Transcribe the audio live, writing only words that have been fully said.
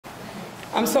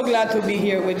I'm so glad to be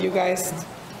here with you guys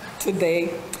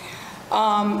today.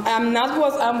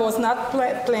 I was not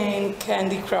playing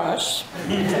Candy Crush.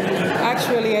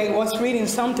 Actually, I was reading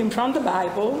something from the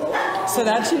Bible, so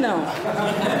that you know.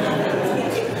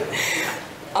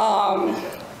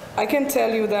 I can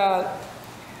tell you that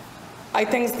I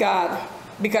thank God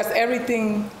because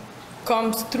everything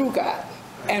comes through God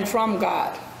and from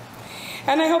God.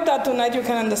 And I hope that tonight you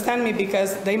can understand me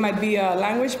because there might be a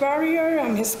language barrier.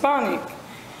 I'm Hispanic.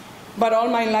 But all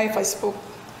my life I spoke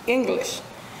English.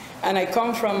 And I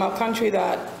come from a country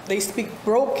that they speak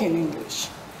broken English.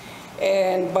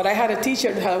 But I had a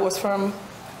teacher that was from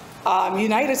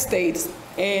United States,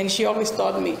 and she always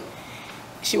taught me.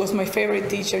 She was my favorite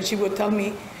teacher. She would tell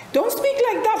me, "Don't speak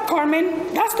like that,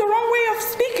 Carmen. That's the wrong way of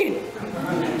speaking.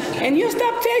 And you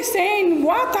stop saying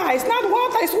water. It's not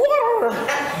water, it's water."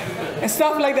 And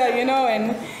stuff like that, you know.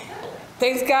 And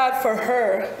thanks God for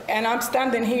her. And I'm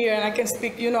standing here and I can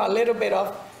speak, you know, a little bit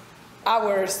of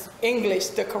ours English,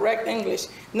 the correct English.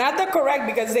 Not the correct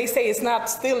because they say it's not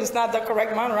the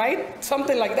correct one, right?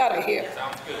 Something like that I hear.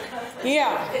 Sounds good.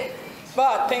 Yeah,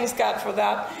 but thanks God for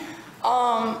that.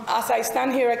 As I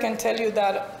stand here, I can tell you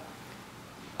that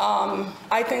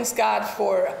I thank God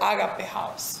for Agape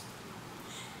House.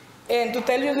 And to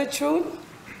tell you the truth,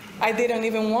 I didn't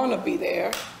even want to be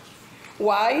there.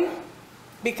 Why?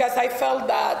 Because I felt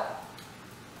that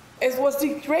it was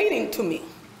degrading to me.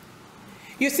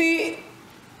 You see,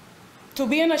 to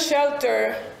be in a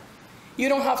shelter, you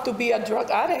don't have to be a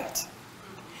drug addict.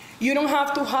 You don't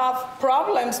have to have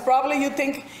problems. Probably you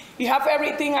think you have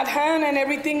everything at hand and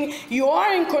everything, you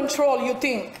are in control, you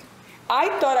think. I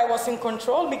thought I was in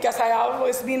control because I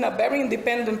always been a very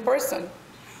independent person,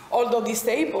 although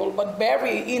disabled, but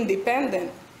very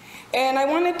independent. And I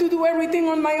wanted to do everything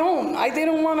on my own. I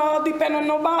didn't want to depend on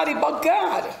nobody but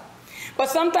God. But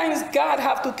sometimes God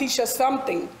have to teach us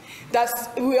something.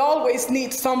 We always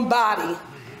need somebody.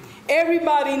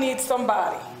 Everybody needs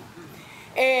somebody.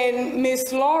 And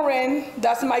Miss Lauren,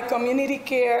 that's my community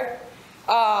care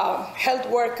health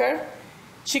worker,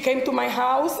 she came to my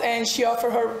house and she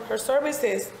offered her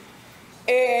services.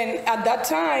 And at that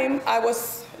time, I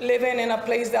was living in a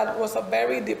place that was in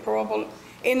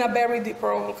a very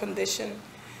deplorable condition.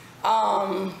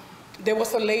 There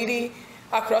was a lady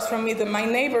across from me, my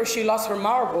neighbor, she lost her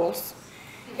marbles.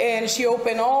 And she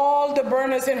opened all the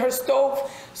burners in her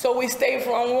stove. So we stayed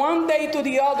from one day to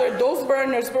the other. Those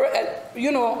burners were,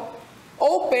 you know,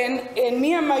 open. And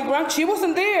me and my she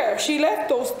wasn't there. She left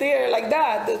those there like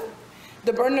that.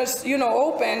 The burners, you know,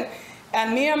 open.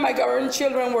 And me and my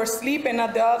grandchildren were sleeping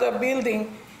at the other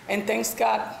building. And thanks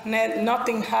God,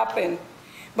 nothing happened.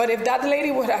 But if that lady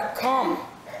would have come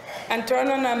and turned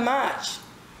on a match,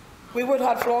 we would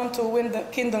have flown to when the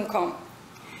kingdom come.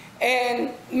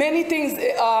 And many things,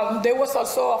 there was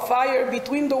also a fire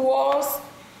between the walls,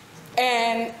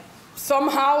 and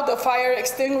somehow the fire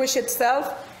extinguished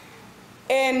itself,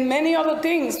 and many other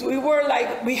things.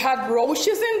 We had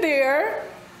roaches in there,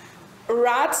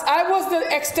 rats. I was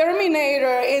the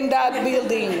exterminator in that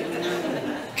building,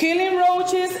 killing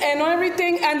roaches and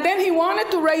everything, and then he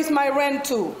wanted to raise my rent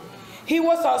too. He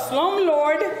was a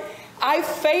slumlord. I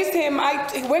faced him.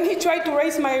 When he tried to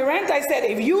raise my rent, I said,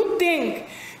 if you think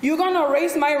you're going to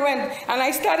raise my rent, and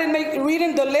I started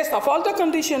reading the list of all the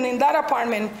conditions in that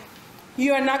apartment,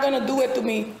 you are not going to do it to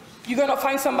me. You're going to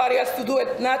find somebody else to do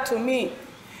it, not to me.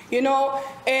 You know,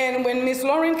 and when Miss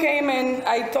Lauren came and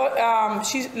I thought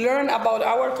she learned about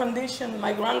our condition,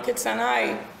 my grandkids and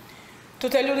I, to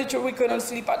tell you the truth, we couldn't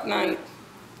sleep at night.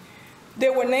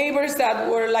 There were neighbors that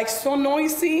were like so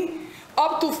noisy,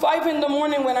 up to 5 in the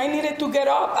morning when I needed to get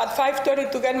up at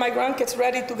 5:30 to get my grandkids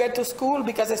ready to get to school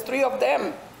because there's 3 of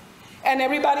them. And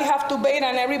everybody have to bathe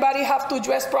and everybody have to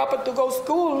dress proper to go to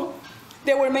school.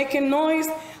 They were making noise.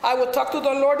 I would talk to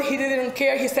the Lord. He didn't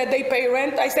care. He said, they pay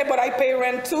rent. I said, but I pay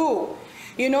rent too.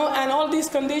 You know, and all these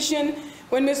conditions.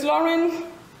 When Miss Lauren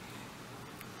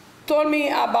told me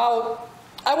about,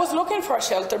 I was looking for a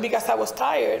shelter because I was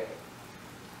tired.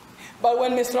 But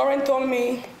when Miss Lauren told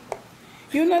me,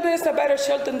 you know, there's a better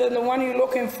shelter than the one you're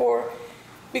looking for,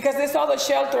 because this other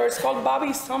shelter is called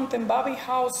Bobby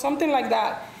House, something like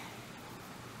that.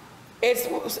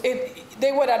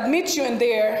 They would admit you in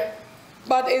there,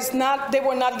 but they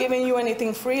were not giving you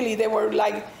anything freely. They were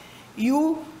like,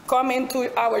 you come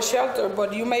into our shelter,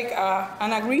 but you make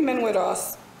an agreement with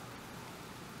us,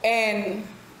 and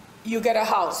you get a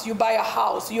house, you buy a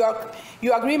house. Your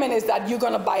agreement is that you're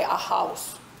going to buy a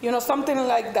house. You know, something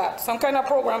like that, some kind of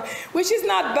program, which is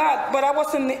not bad, but I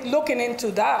wasn't looking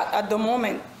into that at the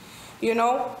moment, you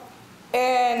know.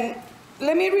 And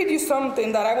let me read you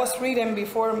something that I was reading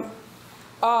before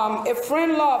A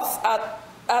friend loves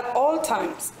at all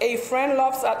times. A friend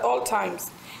loves at all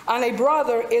times. And a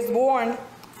brother is born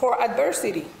for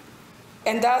adversity.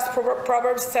 And that's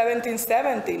Proverbs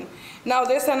 17:17. Now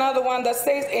there's another one that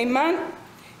says, a man,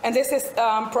 and this is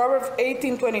Proverbs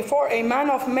 18:24, a man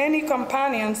of many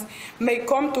companions may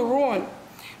come to ruin,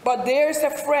 but there's a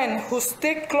friend who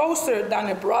sticks closer than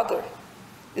a brother.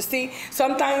 You see,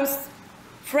 sometimes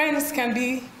friends can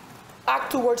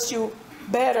act towards you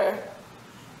better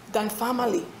than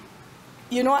family.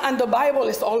 You know, and the Bible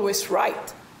is always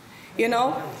right. You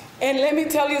know, and let me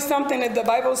tell you something that the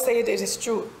Bible says it is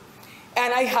true.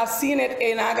 And I have seen it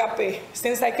in Agape.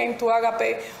 Since I came to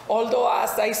Agape, although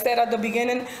as I said at the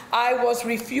beginning, I was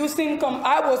refusing,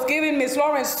 I was giving Miss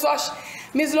Lawrence such.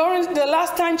 Miss Lawrence, the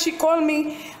last time she called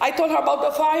me, I told her about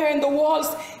the fire in the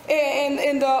walls,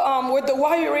 and with the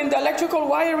wiring, the electrical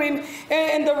wiring,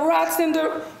 and the rats and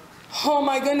the, oh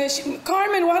my goodness,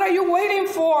 Carmen, what are you waiting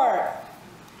for?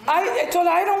 I told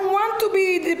her I don't want to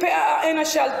be in a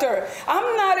shelter.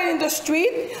 I'm not in the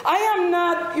street. I am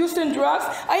not using drugs.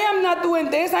 I am not doing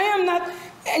this. I am not.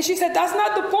 And she said, that's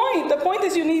not the point. The point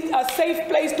is you need a safe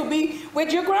place to be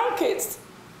with your grandkids.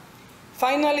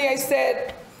 Finally, I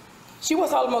said, she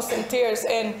was almost in tears,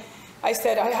 and I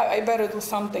said, I better do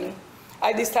something.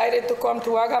 I decided to come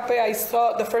to Agape. I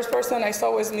saw, the first person I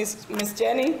saw was Miss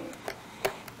Jenny,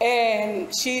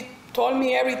 and she told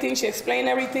me everything. She explained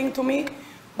everything to me.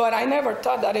 But I never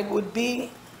thought that it would be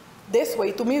this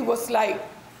way. To me, it was like,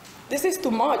 this is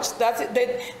too much. That's it.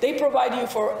 They provide you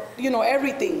for, you know,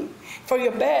 everything, for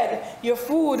your bed, your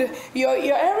food,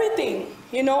 your everything,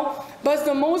 you know. But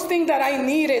the most thing that I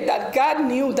needed, that God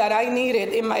knew that I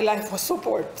needed in my life, was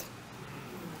support.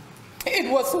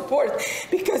 It was support,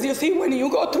 because you see, when you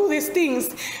go through these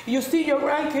things, you see your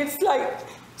grandkids like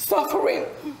suffering.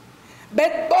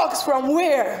 Bed bugs from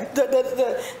where?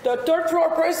 The third floor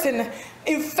person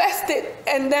infested,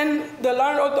 and then the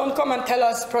landlord don't come and tell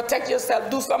us, protect yourself,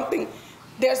 do something.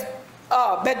 There's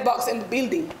bed bugs in the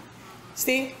building.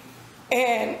 See?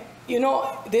 And you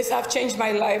know, this have changed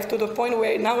my life to the point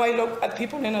where now I look at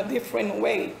people in a different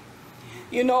way.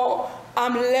 You know,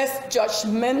 I'm less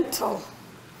judgmental.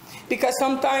 Because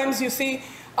sometimes you see,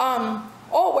 oh,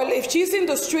 well, if she's in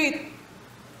the street,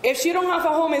 if she don't have a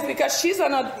home, it's because she's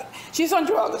on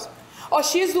drugs, or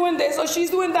she's doing this, or she's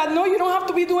doing that. No, you don't have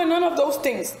to be doing none of those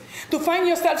things to find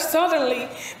yourself suddenly,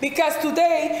 because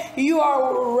today you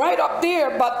are right up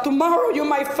there, but tomorrow you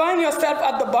might find yourself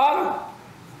at the bottom.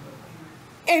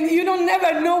 And you don't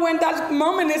never know when that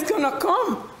moment is going to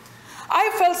come. I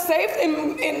felt safe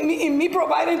in me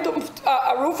providing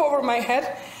a roof over my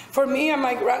head for me and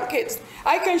my grandkids.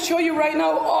 I can show you right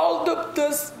now all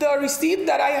the receipt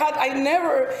that I had. I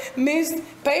never missed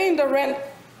paying the rent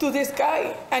to this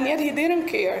guy, and yet he didn't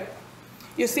care.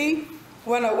 You see,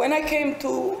 when I came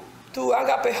to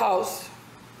Agape House,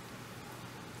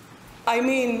 I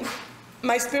mean,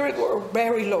 my spirit were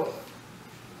very low.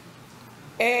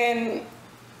 And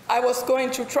I was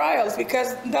going through trials,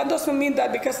 because that doesn't mean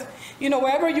that, because, you know,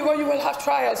 wherever you go, you will have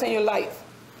trials in your life,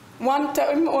 one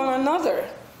time or another.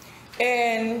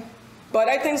 But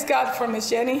I thank God for Miss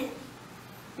Jenny,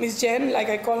 Miss Jen, like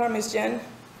I call her Miss Jen.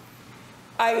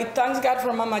 I thank God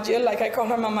for Mama Jill, like I call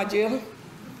her Mama Jill,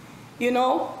 you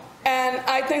know. And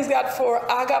I thank God for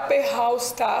Agape House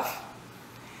staff,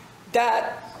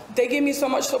 that they give me so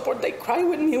much support. They cry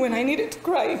with me when I needed to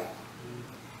cry.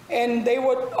 And they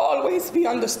would always be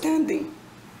understanding.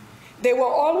 They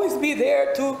will always be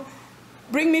there to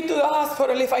bring me to the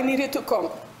hospital if I needed to come.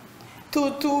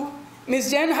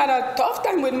 Miss Jen had a tough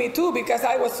time with me too, because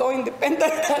I was so independent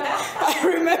that I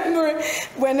remember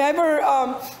whenever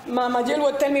Mama Jill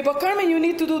would tell me, but Carmen, you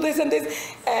need to do this and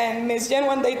this. And Miss Jen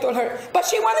one day told her, but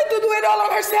she wanted to do it all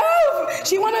on herself.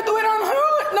 She wanted to do it on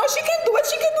her own. No, she can do it.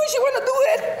 She can do it. She want to do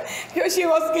it. Here she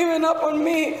was giving up on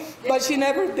me, but she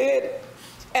never did.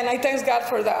 And I thank God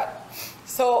for that.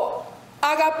 So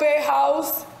Agape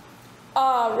House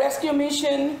Rescue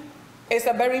Mission is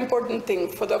a very important thing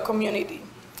for the community.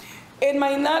 It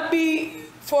might not be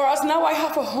for us. Now I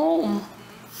have a home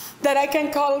that I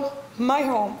can call my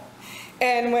home.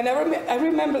 And whenever, I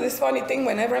remember this funny thing,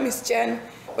 whenever Miss Jen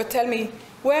would tell me,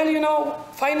 well, you know,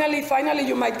 finally,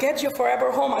 you might get your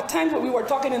forever home. At times when we were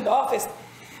talking in the office,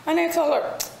 and I told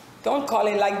her, don't call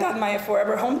it like that, my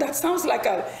forever home. That sounds like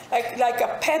a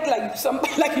pet,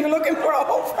 like you're looking for a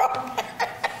home from.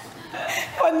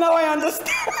 But now I understand.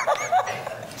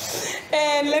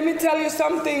 And let me tell you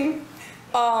something.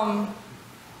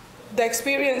 The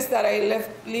experience that I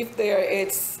lived there,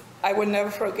 I will never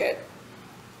forget.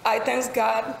 I thank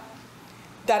God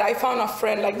that I found a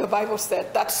friend, like the Bible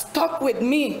said, that stuck with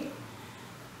me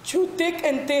through thick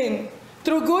and thin,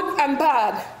 through good and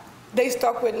bad, they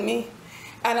stuck with me.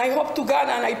 And I hope to God,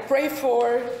 and I pray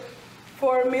for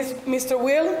Mr.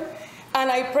 Will, and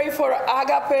I pray for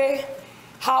Agape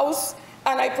House,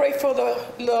 and I pray for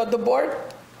the board,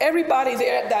 everybody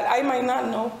there that I might not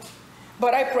know,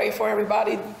 but I pray for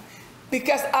everybody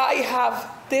because I have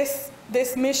this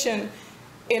mission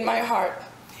in my heart.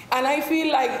 And I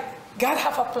feel like God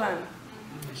have a plan.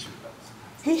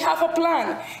 He have a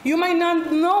plan. You might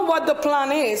not know what the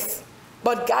plan is,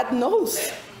 but God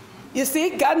knows. You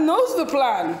see, God knows the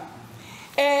plan.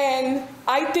 And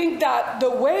I think that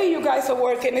the way you guys are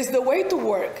working is the way to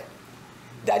work.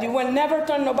 That you will never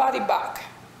turn nobody back.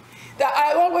 That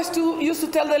I always used to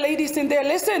tell the ladies in there,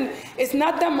 listen, it's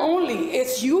not them only,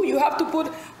 it's you. You have to put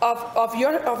of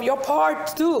your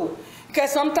part too.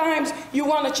 Because sometimes you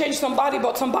want to change somebody,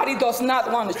 but somebody does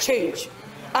not want to change.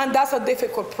 And that's a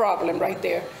difficult problem right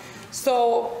there.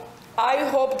 So I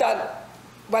hope that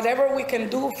whatever we can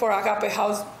do for Agape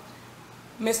House,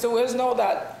 Mr. Wills know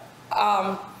that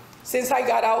since I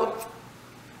got out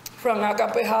from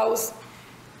Agape House,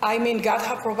 I mean, God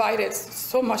has provided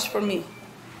so much for me.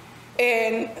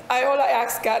 And all I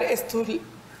ask God is to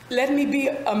let me be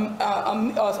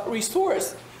a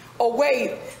resource, a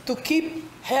way to keep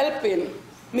helping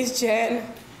Miss Jen,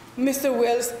 Mr.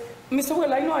 Wills. Mr.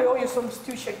 Will, I know I owe you some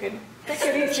stew chicken. Take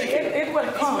it easy. It will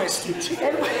come.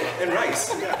 And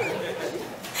rice.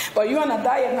 But you're on a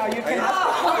diet now. You cannot.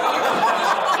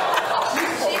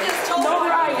 She just told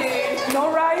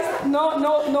No rice,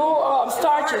 no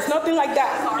starches, nothing like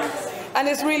that. And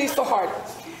it's really so hard.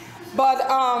 But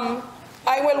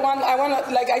I want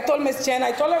to, like I told Miss Jen,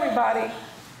 I told everybody,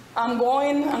 I'm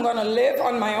going to live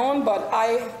on my own, but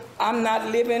I'm not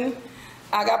living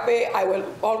Agape. I will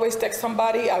always text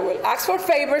somebody. I will ask for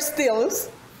favors still,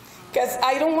 because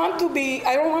I don't want to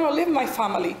live my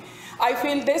family. I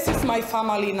feel this is my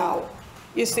family now,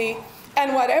 you see.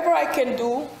 And whatever I can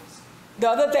do, the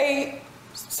other day,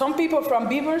 some people from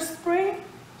Beaver Spring,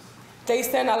 they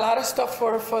sent a lot of stuff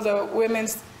for the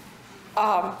women's,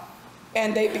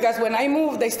 and because when I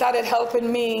moved, they started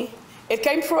helping me.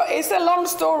 It's a long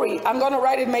story. I'm going to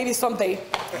write it maybe someday,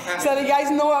 so you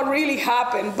guys know what really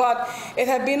happened. But it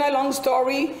had been a long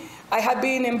story. I had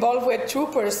been involved with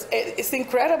troopers. It's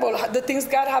incredible the things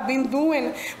God have been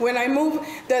doing. When I moved,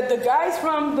 the guys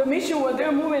from the mission were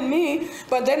there moving me,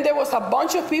 but then there was a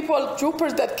bunch of people,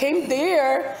 troopers, that came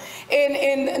there,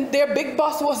 and their big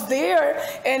boss was there,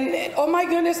 and oh my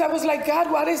goodness, I was like,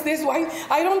 God, what is this? Why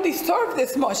I don't deserve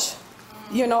this much,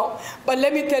 you know? But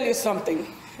let me tell you something.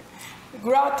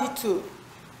 Gratitude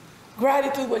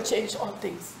will change all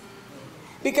things.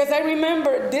 Because I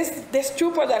remember this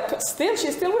trooper that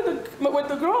she's still with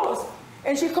the girls,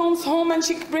 and she comes home and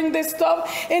she brings this stuff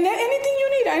and anything you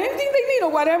need, anything they need,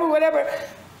 or whatever.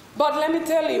 But let me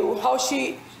tell you how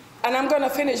she, and I'm gonna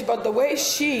finish. But the way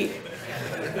she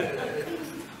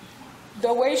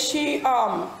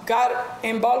got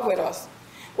involved with us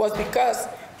was because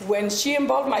when she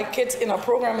involved my kids in a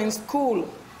program in school,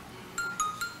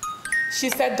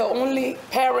 she said the only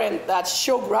parent that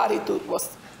showed gratitude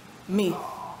was me.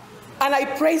 And I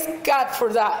praise God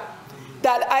for that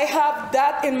I have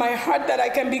that in my heart, that I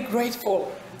can be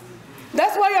grateful.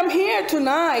 That's why I'm here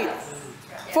tonight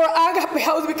for Agape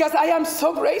House, because I am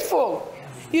so grateful.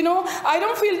 You know, I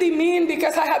don't feel demeaned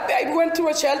because I went to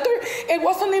a shelter. It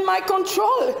wasn't in my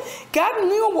control. God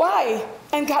knew why,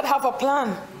 and God have a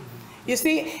plan. You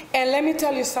see, and let me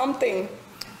tell you something.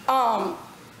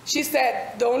 She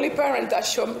said the only parent that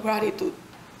showed gratitude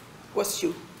was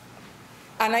you.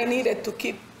 And I needed to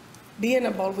keep being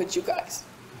involved with you guys.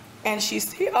 And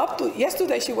she's here up to,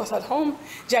 yesterday she was at home.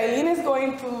 Jailene is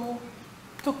going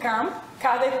to camp,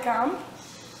 cadet camp,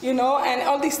 you know, and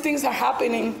all these things are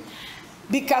happening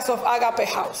because of Agape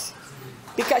House.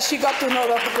 Because she got to know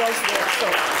the girls there. So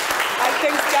I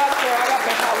thank God for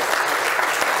Agape House.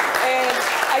 And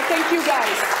I thank you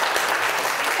guys.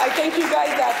 I thank you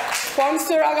guys that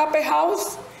sponsor Agape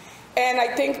House. And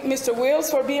I thank Mr. Wills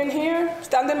for being here,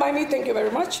 standing by me. Thank you very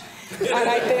much. And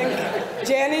I thank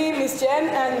Jenny, Miss Jen,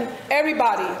 and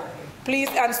everybody. Please,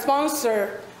 and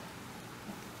sponsor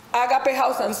Agape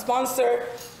House and sponsor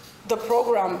the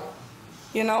program,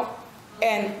 you know.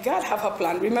 And God have a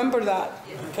plan. Remember that,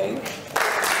 okay?